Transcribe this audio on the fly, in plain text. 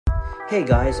Hey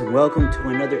guys, and welcome to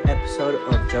another episode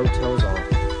of Joe Tells All.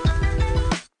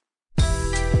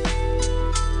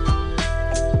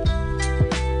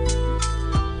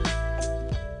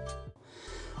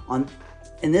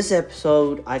 In this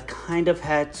episode, I kind of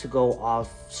had to go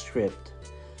off script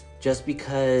just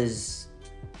because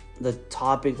the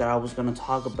topic that I was going to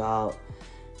talk about,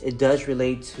 it does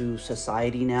relate to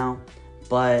society now,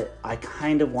 but I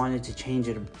kind of wanted to change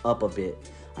it up a bit.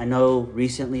 I know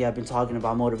recently I've been talking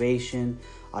about motivation.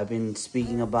 I've been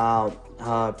speaking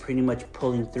about pretty much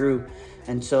pulling through.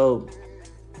 And so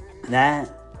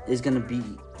that is going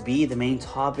to be the main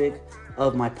topic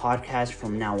of my podcast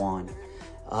from now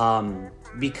on.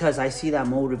 Because I see that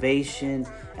motivation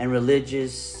and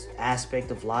religious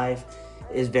aspect of life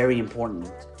is very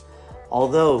important.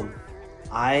 Although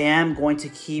I am going to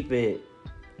keep it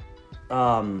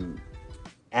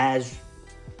as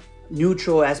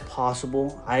neutral as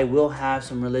possible. I will have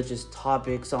some religious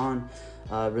topics on,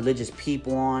 religious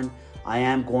people on. I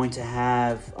am going to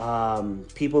have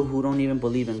people who don't even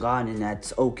believe in God, and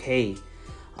that's okay.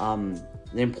 The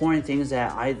important thing is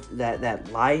that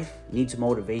life needs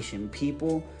motivation.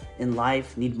 People in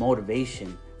life need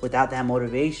motivation. Without that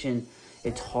motivation,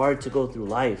 it's hard to go through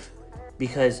life,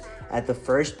 because at the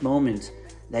first moment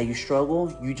that you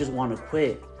struggle, you just want to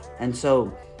quit. And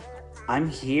so I'm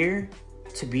here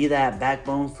to be that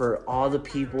backbone for all the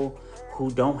people who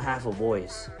don't have a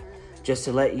voice. Just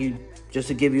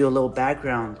to give you a little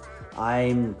background,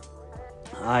 I've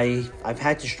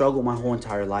had to struggle my whole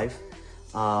entire life.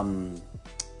 I'm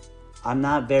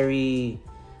a very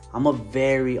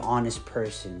honest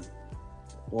person.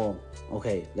 Well,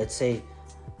 okay, let's say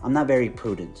I'm not very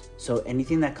prudent. So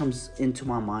anything that comes into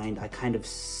my mind, I kind of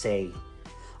say.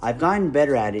 I've gotten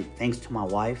better at it thanks to my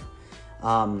wife.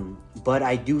 But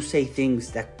I do say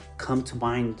things that come to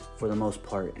mind for the most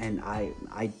part, and I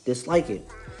dislike it.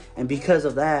 And because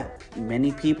of that,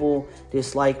 many people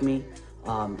dislike me,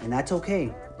 and that's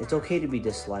okay. It's okay to be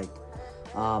disliked.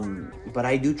 But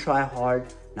I do try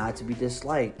hard not to be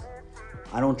disliked.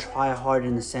 I don't try hard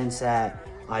in the sense that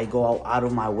I go out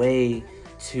of my way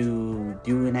to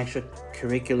do an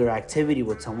extracurricular activity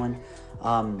with someone.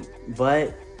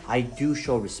 But I do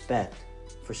show respect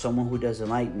for someone who doesn't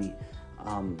like me.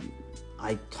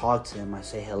 I talk to them, I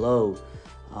say hello.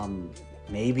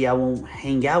 Maybe I won't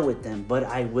hang out with them, but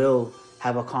I will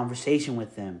have a conversation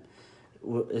with them.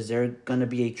 Is there gonna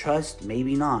be a trust?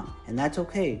 Maybe not, and that's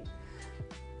okay.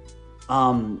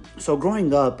 So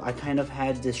growing up, I kind of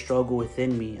had this struggle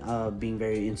within me, being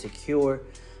very insecure,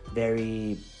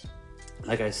 very,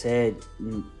 like I said,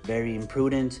 very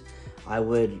imprudent. I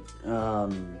would,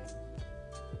 and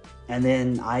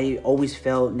then I always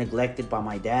felt neglected by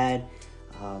my dad,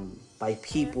 by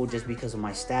people, just because of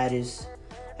my status.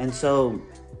 And so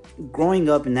growing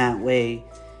up in that way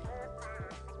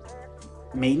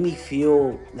made me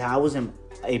feel that I wasn't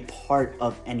a part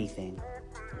of anything.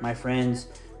 My friends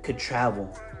could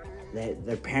travel.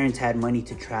 Their parents had money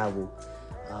to travel.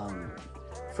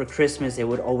 For Christmas, they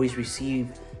would always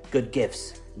receive good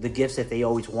gifts, the gifts that they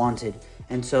always wanted.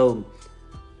 And so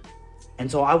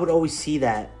I would always see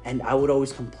that, and I would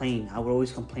always complain. I would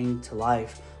always complain to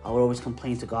life. I would always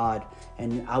complain to God.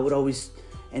 And I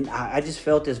just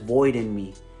felt this void in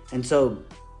me. And so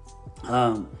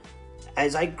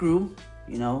as I grew,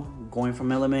 going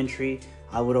from elementary,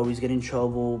 I would always get in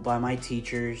trouble by my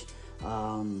teachers.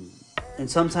 And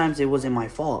sometimes it wasn't my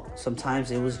fault.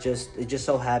 Sometimes it just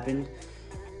so happened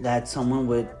that someone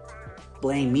would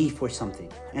blame me for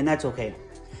something. And that's okay.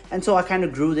 And so I kind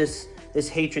of grew this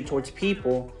hatred towards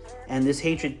people, and this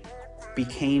hatred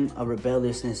became a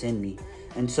rebelliousness in me.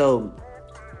 And so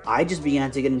I just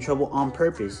began to get in trouble on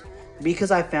purpose,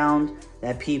 because I found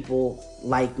that people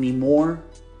liked me more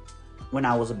when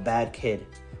I was a bad kid,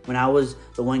 when I was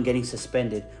the one getting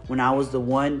suspended, when I was the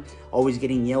one always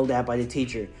getting yelled at by the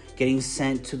teacher, getting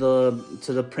sent to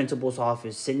the principal's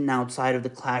office, sitting outside of the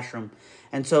classroom.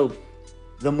 And so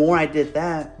the more I did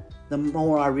that, the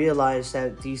more I realized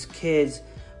that these kids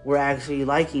were actually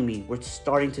liking me, were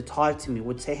starting to talk to me,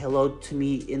 would say hello to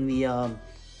me in the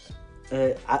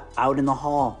out in the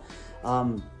hall.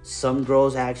 Some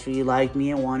girls actually liked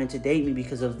me and wanted to date me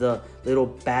because of the little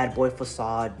bad boy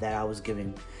facade that I was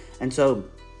giving. And so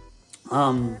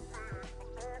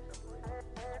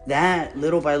that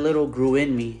little by little grew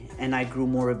in me, and I grew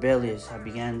more rebellious. I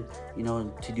began,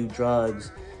 to do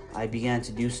drugs. I began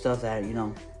to do stuff that,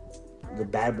 the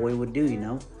bad boy would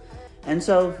do, And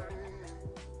so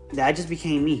that just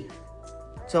became me.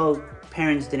 So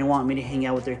parents didn't want me to hang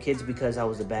out with their kids because I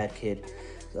was a bad kid.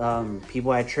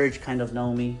 People at church kind of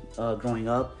know me growing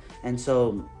up. And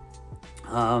so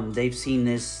They've seen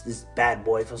this bad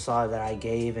boy facade that I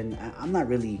gave, and I'm not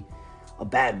really a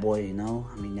bad boy, you know.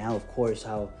 I mean, now of course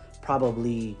I'll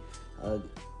probably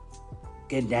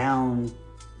get down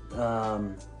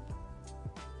to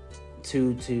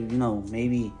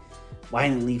maybe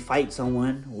violently fight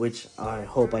someone, which I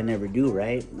hope I never do.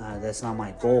 Right? That's not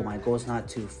my goal. My goal is not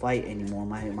to fight anymore.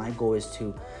 My goal is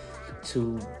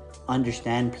to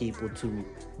understand people, to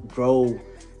grow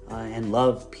and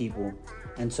love people,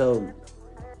 and so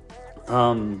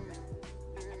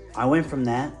I went from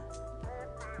that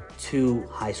to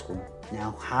high school.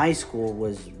 Now, high school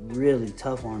was really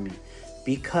tough on me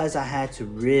because I had to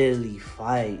really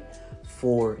fight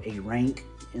for a rank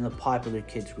in the popular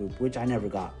kids group, which I never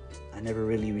got. I never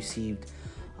really received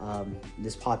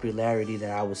this popularity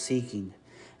that I was seeking.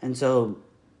 And so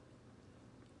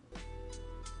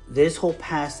this whole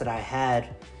past that I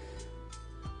had,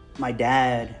 my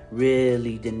dad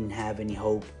really didn't have any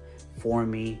hope for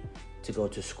me to go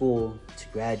to school, to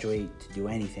graduate, to do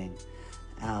anything.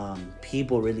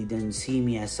 People really didn't see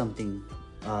me as something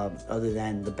other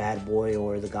than the bad boy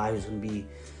or the guy who's going to be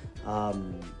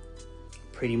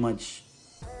pretty much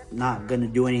not going to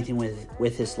do anything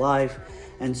with his life.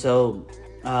 And so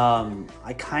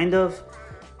I kind of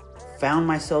found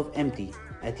myself empty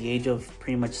at the age of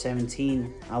pretty much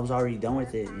 17. I was already done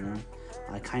with it, you know.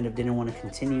 I kind of didn't want to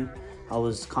continue. I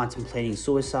was contemplating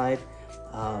suicide.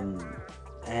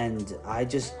 And I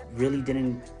just really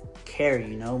didn't care,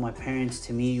 you know. My parents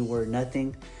to me were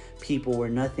nothing. People were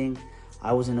nothing.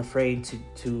 I wasn't afraid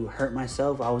to hurt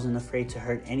myself. I wasn't afraid to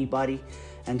hurt anybody.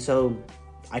 And so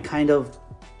I kind of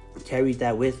carried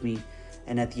that with me.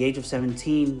 And at the age of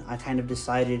 17, I kind of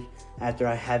decided, after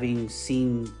having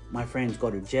seen my friends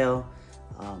go to jail,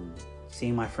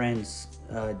 seeing my friends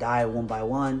die one by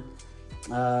one,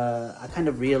 I kind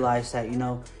of realized that, you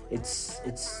know, it's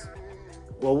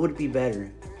what would be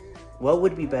better? What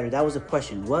would be better? That was a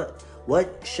question.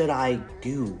 What should I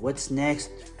do? What's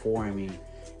next for me?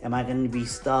 Am I going to be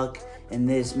stuck in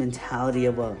this mentality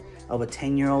of a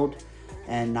 10-year-old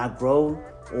and not grow?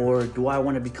 Or do I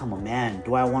want to become a man?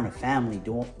 Do I want a family?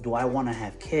 Do I want to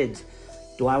have kids?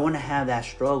 Do I want to have that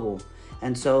struggle?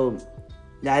 And so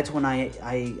that's when I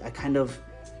kind of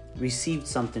received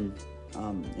something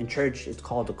in church. It's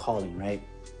called the calling, right?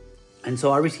 And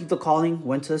so I received the calling,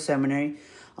 went to the seminary.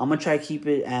 I'm going to try to keep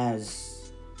it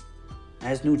as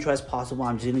neutral as possible.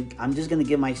 I'm just going to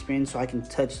give my experience so I can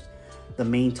touch the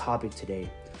main topic today.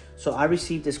 So I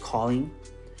received this calling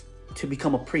to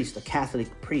become a priest, a Catholic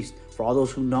priest. For all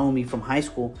those who know me from high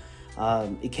school,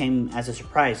 it came as a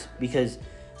surprise because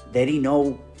they didn't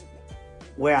know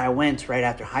where I went right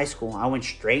after high school. I went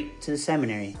straight to the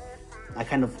seminary. I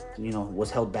kind of,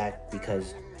 was held back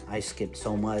because I skipped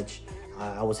so much.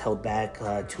 I was held back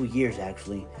 2 years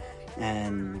actually.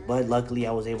 But luckily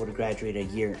I was able to graduate a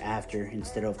year after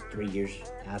instead of 3 years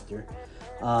after.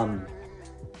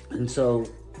 And so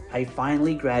I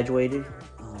finally graduated,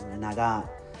 and I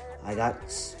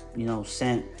got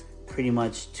sent pretty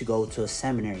much to go to a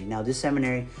seminary. Now this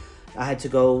seminary, I had to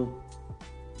go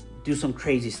do some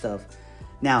crazy stuff.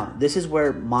 Now this is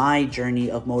where my journey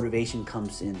of motivation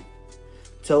comes in.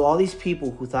 So all these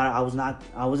people who thought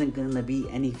I wasn't gonna be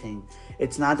anything,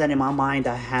 it's not that in my mind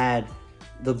I had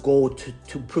the goal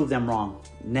to prove them wrong.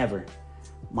 Never.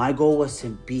 My goal was to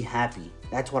be happy.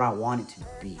 That's what I wanted to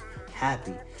be,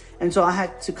 happy. And so I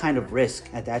had to kind of risk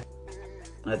at that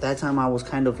time. I was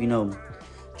kind of,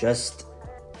 just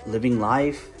living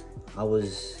life. I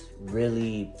was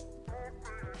really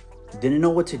didn't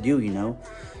know what to do,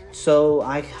 So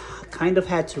I kind of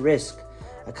had to risk.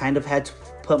 I kind of had to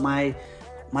put my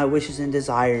wishes and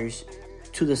desires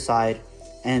to the side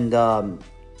and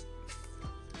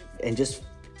just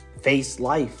face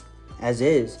life as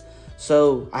is.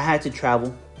 So I had to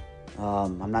travel.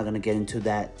 I'm not going to get into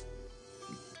that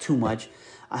too much.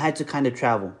 I had to kind of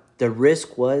travel. The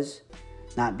risk was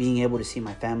not being able to see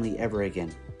my family ever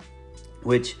again,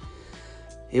 which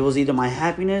it was either my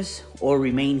happiness or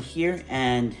remain here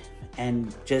and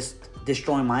just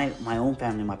destroy my own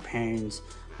family, my parents,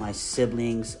 my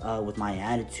siblings, with my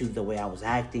attitude, the way I was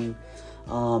acting.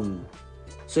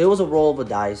 So it was a roll of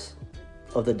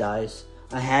the dice.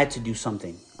 I had to do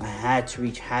something. I had to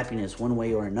reach happiness one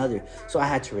way or another. So I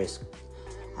had to risk.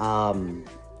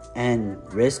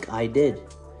 And risk I did.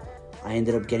 I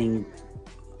ended up getting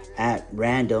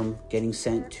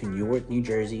sent to Newark, New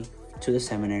Jersey, to the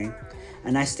seminary.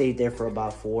 And I stayed there for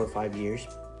about 4 or 5 years.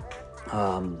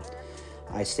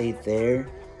 I stayed there.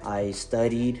 I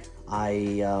studied.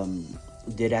 I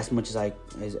did as much as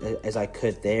I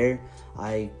could there.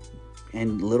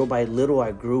 And little by little,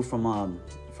 I grew from a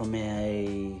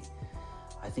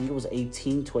I think it was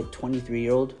 18 to a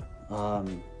 23-year-old.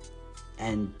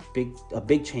 And a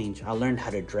big change. I learned how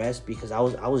to dress because I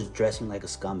was dressing like a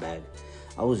scumbag.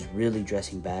 I was really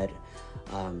dressing bad.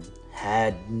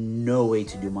 Had no way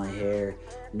to do my hair,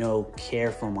 no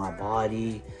care for my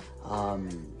body.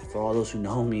 For all those who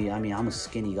know me, I mean, I'm a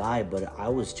skinny guy, but I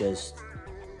was just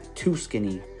too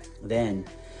skinny then.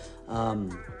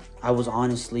 I was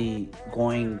honestly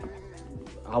going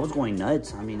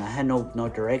nuts. I mean, I had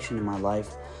no direction in my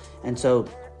life. And so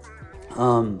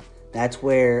that's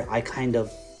where I kind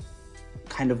of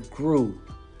grew.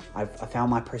 I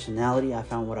found my personality. I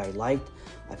found what I liked.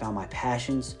 I found my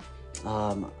passions,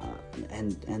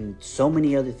 and so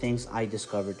many other things I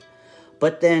discovered.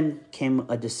 But then came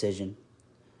a decision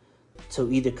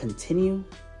to either continue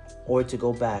or to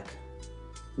go back.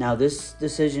 Now, this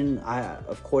decision,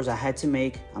 of course, I had to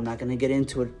make. I'm not going to get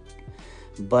into it,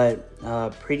 but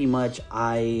pretty much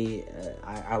I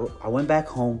went back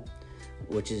home,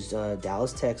 which is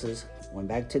Dallas, Texas. Went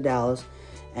back to Dallas,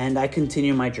 and I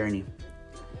continued my journey.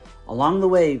 Along the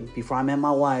way, before I met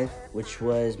my wife, which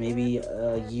was maybe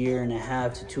a year and a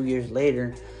half to 2 years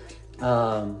later,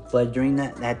 but during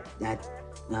that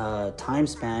time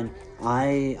span,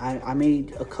 I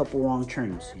made a couple wrong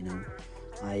turns. You know,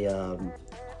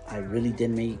 I really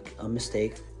did make a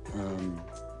mistake. I'm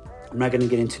not going to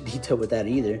get into detail with that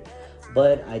either,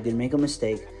 but I did make a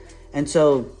mistake, and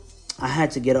so I had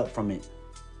to get up from it.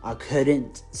 I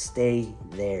couldn't stay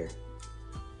there.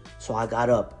 So I got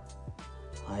up.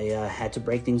 I had to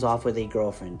break things off with a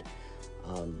girlfriend.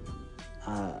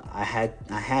 I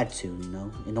had to, you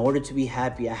know. In order to be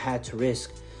happy, I had to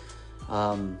risk.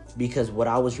 Because what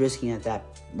I was risking at that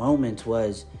moment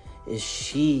was, is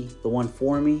she the one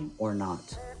for me or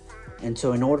not? And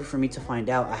so in order for me to find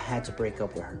out, I had to break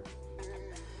up with her.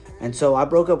 And so I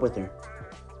broke up with her.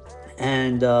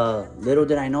 And little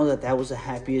did I know that was the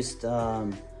happiest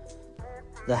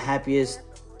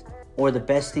or the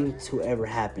best thing to ever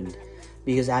happen.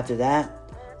 Because after that,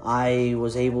 I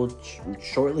was able,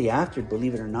 shortly after,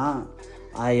 believe it or not,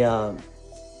 I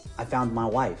found my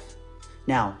wife.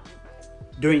 Now,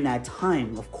 during that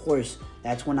time, of course,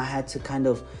 that's when I had to kind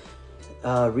of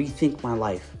rethink my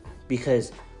life.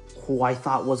 Because who I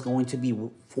thought was going to be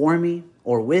for me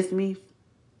or with me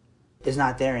is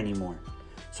not there anymore.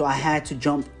 So I had to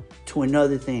jump to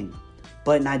another thing,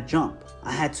 but not jump.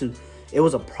 It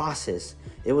was a process.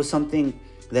 It was something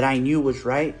that I knew was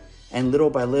right, and little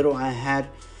by little I had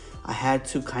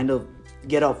to kind of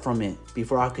get up from it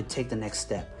before I could take the next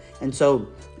step. And so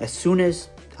as soon as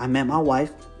I met my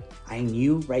wife, I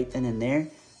knew right then and there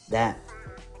that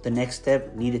the next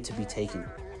step needed to be taken.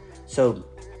 So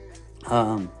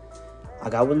I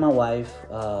got with my wife.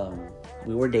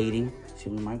 We were dating.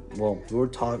 We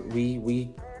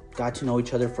got to know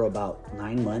each other for about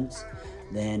 9 months.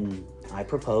 Then I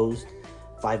proposed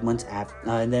 5 months after,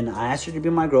 and then I asked her to be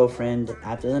my girlfriend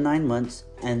after the 9 months.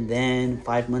 And then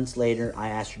 5 months later, I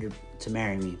asked her to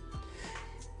marry me.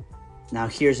 Now,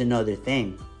 here's another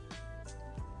thing.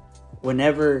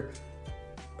 Whenever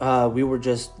we were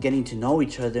just getting to know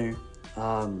each other,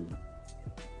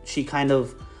 she kind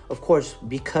of course,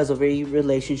 because of a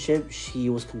relationship, she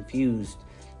was confused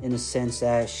in the sense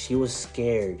that she was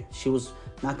scared. She was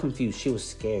not confused. She was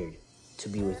scared to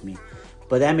be with me.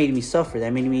 But that made me suffer.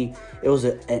 It was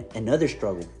another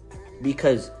struggle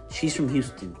because she's from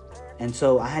Houston. And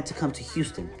so I had to come to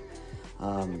Houston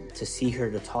to see her,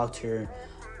 to talk to her.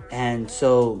 And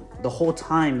so the whole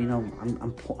time, you know,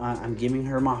 I'm giving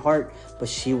her my heart, but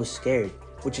she was scared,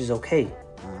 which is okay.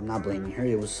 I'm not blaming her.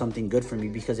 It was something good for me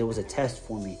because it was a test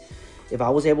for me. If I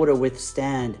was able to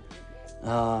withstand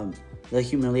the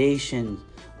humiliation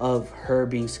of her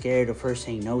being scared, of her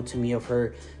saying no to me, of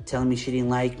her telling me she didn't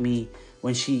like me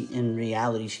when in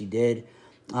reality she did,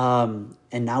 and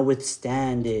now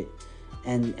withstand it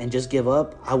and just give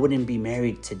up, I wouldn't be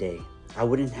married today. I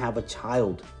wouldn't have a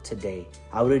child today.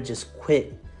 I would have just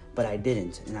quit, but I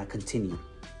didn't, and I continued.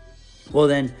 Well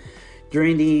then,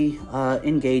 during the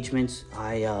engagements,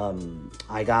 I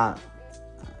got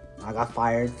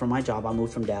fired from my job. I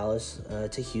moved from Dallas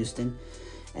to Houston,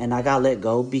 and I got let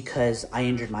go because I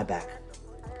injured my back.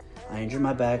 I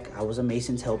was a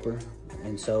mason's helper,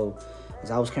 and so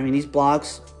as I was carrying these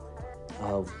blocks,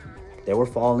 they were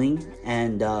falling,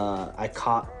 and I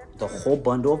caught the whole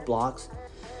bundle of blocks,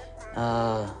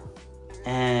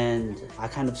 and I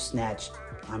kind of snapped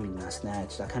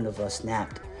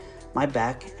my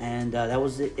back, and that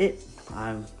was it.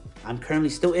 I'm currently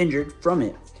still injured from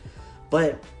it,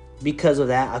 but because of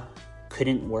that, I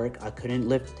couldn't work. I couldn't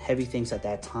lift heavy things at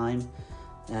that time,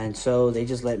 and so they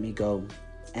just let me go.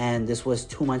 And this was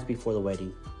 2 months before the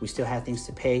wedding. We still had things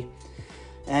to pay,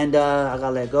 And I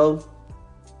got let go.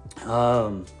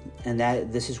 And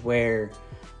this is where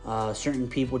certain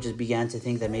people just began to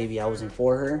think that maybe I wasn't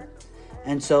for her,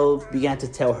 and so began to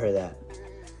tell her that.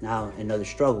 Now, another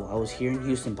struggle. I was here in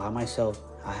Houston by myself.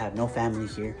 I have no family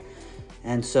here.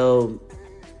 And so,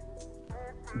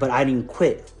 but I didn't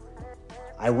quit.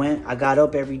 I got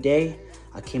up every day.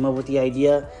 I came up with the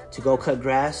idea to go cut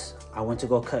grass. I went to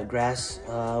go cut grass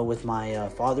with my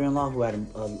father-in-law, who had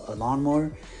a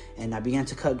lawnmower. And I began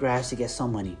to cut grass to get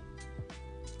some money.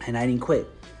 And I didn't quit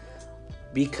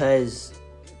because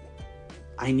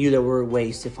I knew there were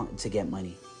ways to get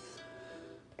money.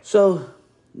 So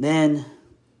then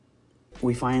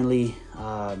we finally,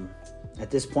 at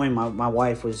this point, my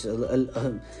wife was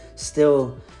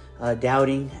still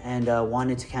doubting and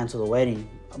wanted to cancel the wedding.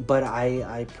 But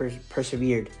I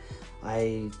persevered.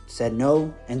 I said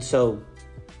no. And so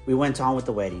we went on with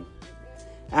the wedding.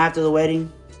 After the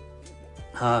wedding,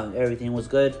 everything was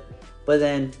good. But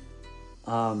then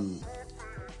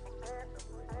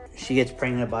she gets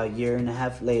pregnant about a year and a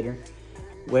half later,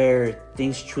 where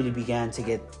things truly began to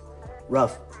get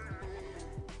rough.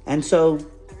 And so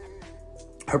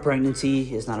her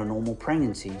pregnancy is not a normal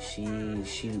pregnancy.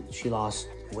 She lost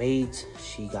weight.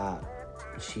 She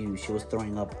was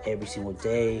throwing up every single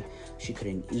day. She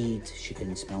couldn't eat. She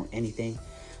couldn't smell anything.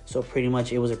 So pretty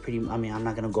much I'm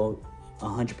not going to go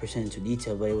 100% into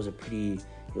detail, but it was a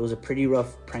pretty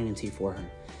rough pregnancy for her.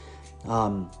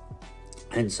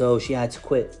 And so she had to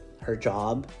quit her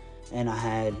job, and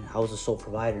I was a sole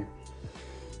provider.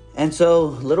 And so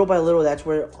little by little, that's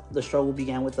where the struggle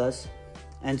began with us.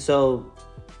 And so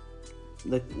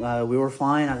we were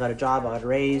fine. I got a job, I got a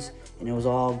raise, and it was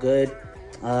all good.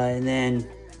 And then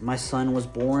my son was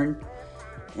born,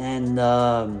 and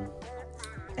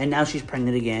now she's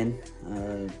pregnant again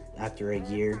after a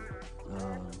year.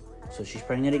 So she's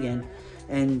pregnant again,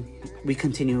 and we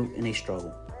continue in a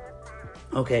struggle.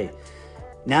 Okay,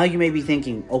 now you may be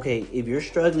thinking, okay, if you're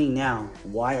struggling now,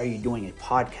 why are you doing a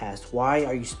podcast? Why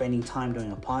are you spending time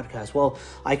doing a podcast? Well,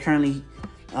 I currently,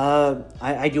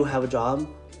 I do have a job.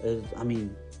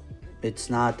 It's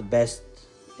not the best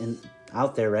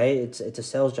out there, right? It's a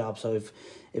sales job. So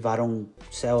if I don't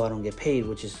sell, I don't get paid,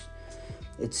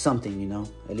 it's something,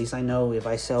 At least I know if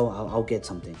I sell, I'll get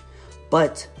something.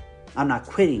 But I'm not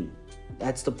quitting.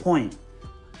 That's the point.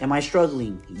 Am I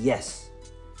struggling? Yes.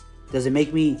 Does it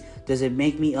make me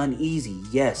uneasy?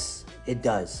 Yes, it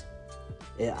does.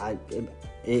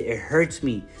 It hurts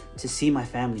me to see my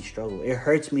family struggle. It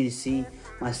hurts me to see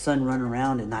my son run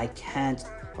around and I can't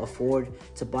afford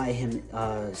to buy him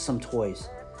some toys.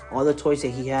 All the toys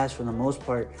that he has, for the most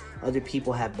part, other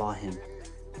people have bought him.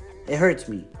 It hurts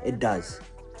me. It does.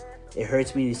 It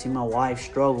hurts me to see my wife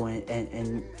struggle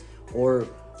or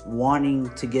wanting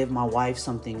to give my wife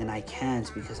something and I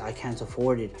can't because I can't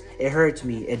afford it. It hurts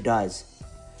me. It does.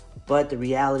 But the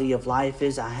reality of life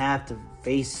is I have to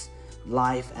face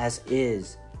life as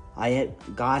is.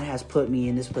 God has put me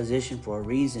in this position for a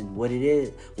reason. What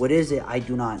is it? I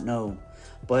do not know.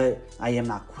 But I am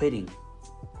not quitting.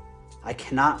 I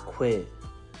cannot quit.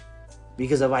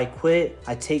 Because if I quit,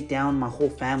 I take down my whole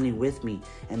family with me.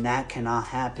 And that cannot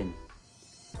happen.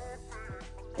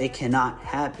 It cannot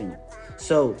happen.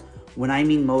 So when I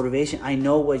mean motivation, I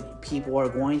know what people are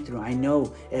going through. I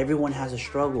know everyone has a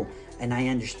struggle. And I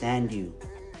understand you.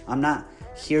 I'm not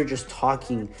here just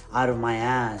talking out of my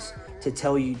ass to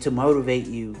tell you, to motivate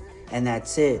you, and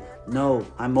that's it. No,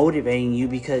 I'm motivating you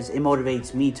because it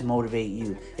motivates me to motivate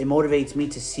you. It motivates me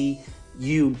to see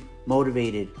you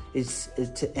motivated.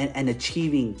 And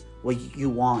achieving what you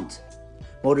want.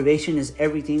 Motivation is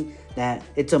everything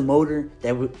it's a motor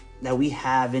that we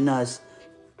have in us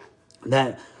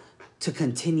that to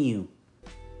continue,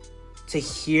 to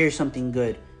hear something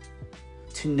good,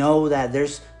 to know that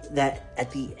that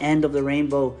at the end of the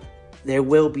rainbow, there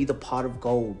will be the pot of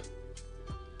gold.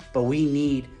 But we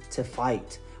need to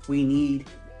fight. We need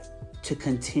to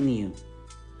continue.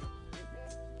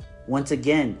 Once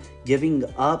again, giving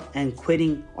up and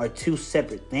quitting are two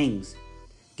separate things.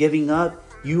 Giving up,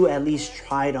 you at least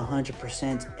tried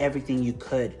 100% everything you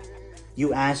could.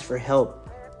 You asked for help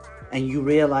and you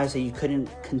realized that you couldn't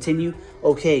continue.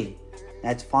 Okay,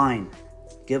 that's fine.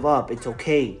 Give up. It's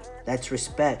okay. That's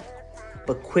respect.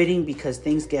 But quitting because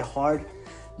things get hard,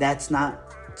 that's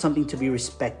not something to be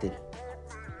respected.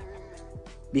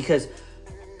 Because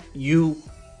you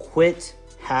quit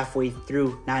halfway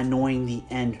through not knowing the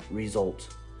end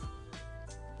result.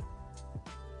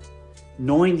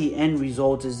 Knowing the end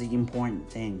result is the important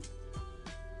thing.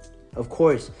 Of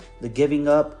course, the giving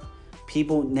up,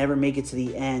 people never make it to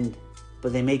the end,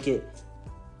 but they made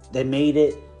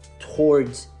it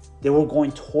towards They were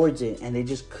going towards it and they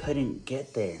just couldn't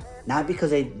get there. Not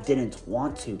because they didn't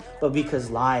want to, but because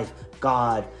life,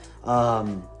 God,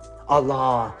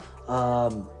 Allah,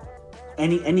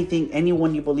 anything,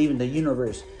 anyone you believe in, the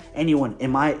universe, anyone,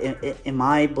 in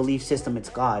my belief system, it's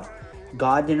God.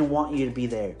 God didn't want you to be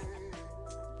there.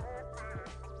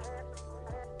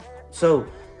 So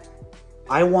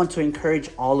I want to encourage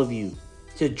all of you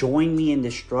to join me in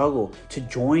this struggle, to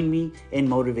join me in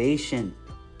motivation,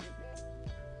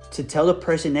 to tell the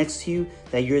person next to you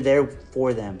that you're there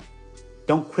for them.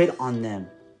 Don't quit on them.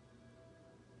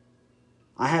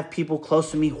 I have people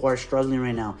close to me who are struggling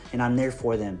right now, and I'm there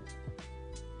for them.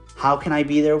 How can I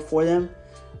be there for them?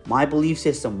 My belief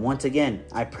system, once again,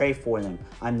 I pray for them.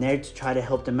 I'm there to try to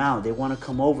help them out. They want to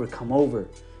come over, come over.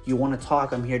 You want to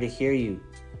talk, I'm here to hear you.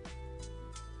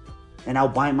 And I'll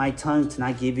bite my tongue to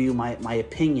not give you my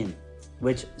opinion,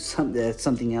 which that's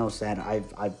something else that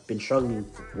I've been struggling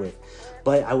with.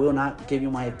 But I will not give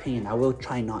you my opinion. I will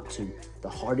try not to. The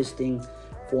hardest thing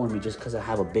for me, just because I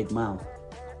have a big mouth.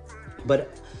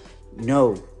 But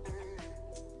no,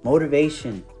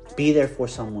 motivation, be there for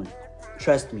someone.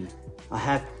 Trust me. I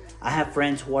have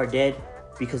friends who are dead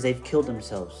because they've killed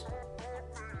themselves.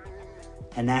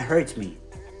 And that hurts me.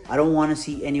 I don't want to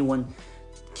see anyone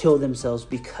kill themselves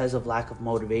because of lack of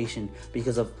motivation,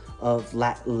 because of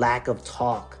lack of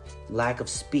talk, lack of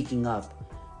speaking up.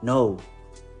 No.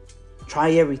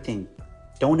 Try everything.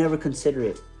 Don't ever consider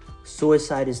it.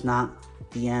 Suicide is not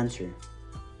the answer.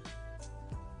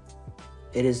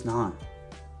 It is not.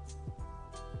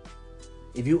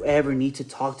 If you ever need to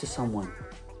talk to someone,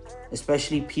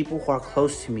 especially people who are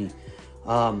close to me,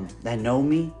 that know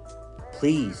me,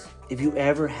 please, if you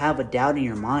ever have a doubt in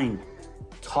your mind,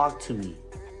 talk to me.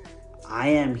 I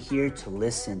am here to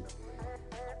listen.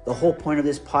 The whole point of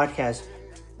this podcast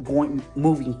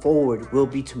moving forward will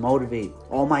be to motivate.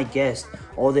 All my guests,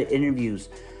 all the interviews,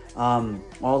 all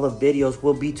the videos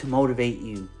will be to motivate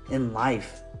you in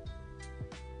life.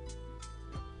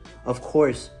 Of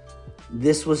course,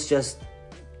 this was just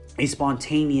a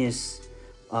spontaneous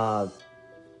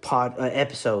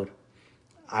episode.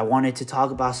 I wanted to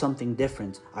talk about something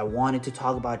different. I wanted to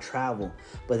talk about travel.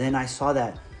 But then I saw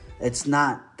that it's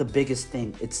not the biggest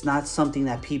thing. It's not something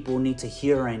that people need to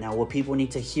hear right now. What people need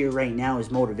to hear right now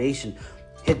is motivation.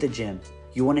 Hit the gym.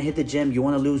 You want to hit the gym? You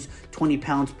want to lose 20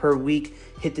 pounds per week?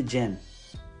 Hit the gym.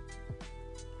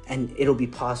 And it'll be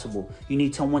possible. You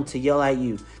need someone to yell at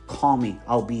you. Call me.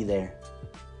 I'll be there.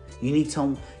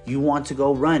 You want to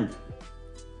go run.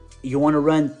 You want to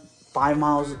run 5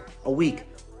 miles a week.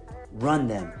 Run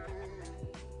them.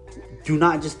 Do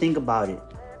not just think about it.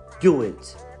 Do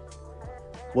it.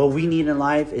 What we need in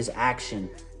life is action,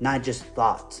 not just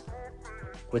thought.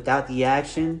 Without the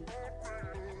action,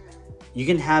 you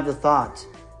can have the thought,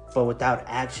 but without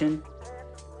action,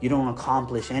 you don't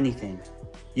accomplish anything.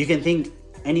 You can think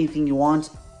anything you want,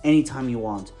 anytime you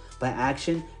want. But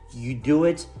action, you do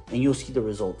it and you'll see the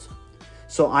results.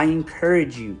 So I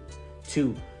encourage you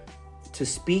to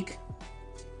speak,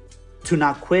 to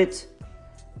not quit,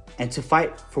 and to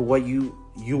fight for what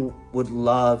you would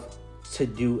love to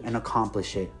do and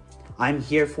accomplish it. I'm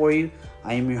here for you.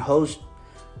 I am your host,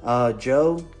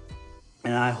 Joe,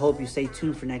 and I hope you stay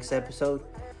tuned for next episode.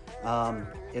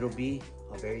 It'll be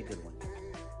a very good one.